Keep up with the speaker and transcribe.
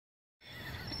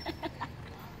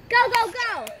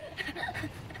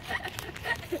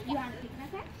You want to pick my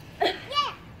card?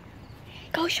 Yeah.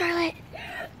 Go, Charlotte.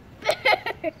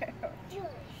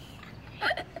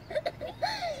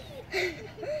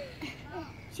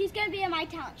 She's gonna be in my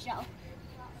talent show.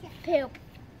 Poop.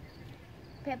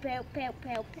 Poop, poop, poop,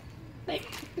 poop.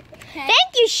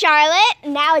 Thank you, Charlotte.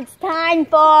 Now it's time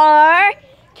for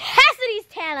Cassidy's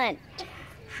talent.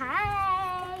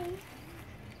 Hi.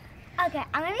 Okay,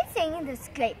 I'm gonna be singing this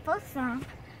grateful song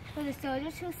for the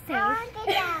soldiers who saved. I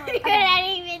didn't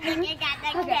even think you got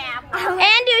the cap.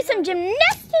 And do some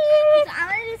gymnastics. So I'm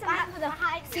gonna do something for the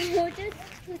soldiers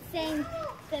who sang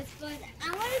this one.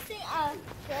 I'm gonna sing a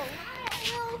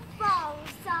little fall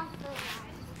song for them.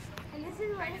 And this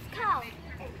is what it's called.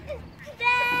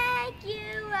 Thank you,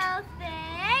 oh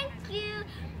thank you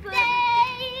for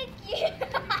thank you.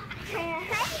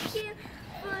 Thank you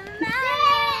for the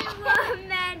man,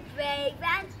 woman, brave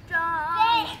and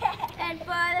strong. And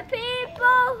for the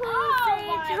people who say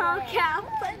don't count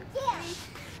for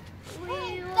we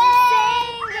will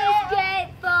sing this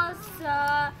grateful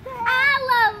song. I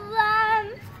love them.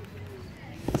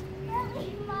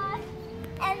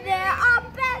 And they're our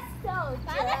best soldiers.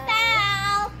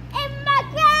 In my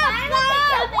grandpa.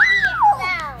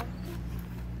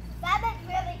 That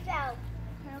really fell.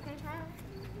 Okay, Tyler.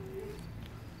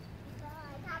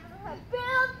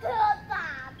 Build to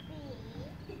Bobby.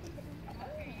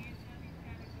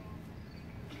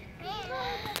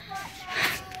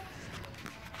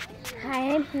 Hi,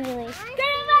 I'm Haley.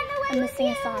 I'm gonna sing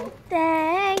a song.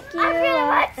 Thank you,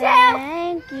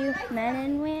 thank you, men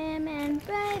and women,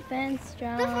 brave and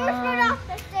strong.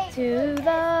 To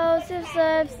those who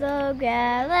serve so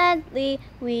gallantly,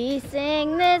 we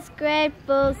sing this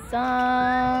grateful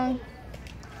song.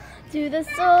 To the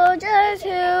soldiers who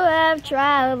have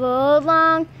traveled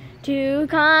long, to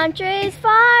countries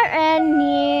far and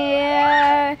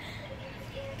near,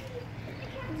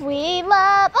 we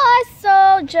love our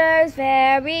soldiers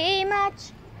very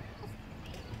much.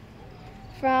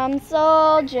 From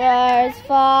soldiers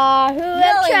far who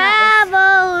have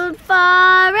traveled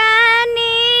far and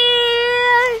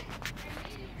near.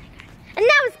 And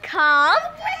that was called?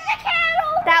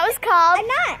 That was called?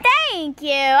 Thank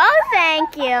you. Oh,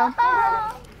 thank you.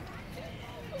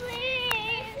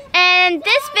 And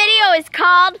this video is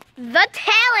called The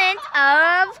Talent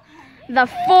of the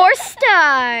 4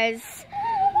 Stars.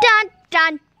 Dun,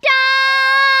 dun, dun!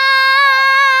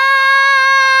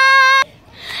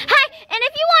 Hi, and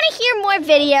if you want to hear more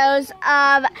videos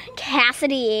of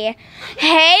Cassidy,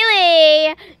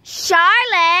 Haley,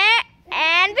 Charlotte,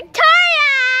 and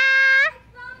Victoria,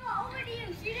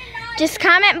 just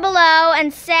comment below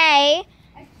and say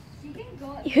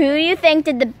who you think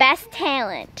did the best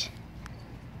talent.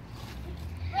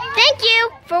 Thank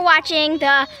you for watching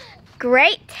the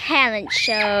Great Talent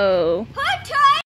Show.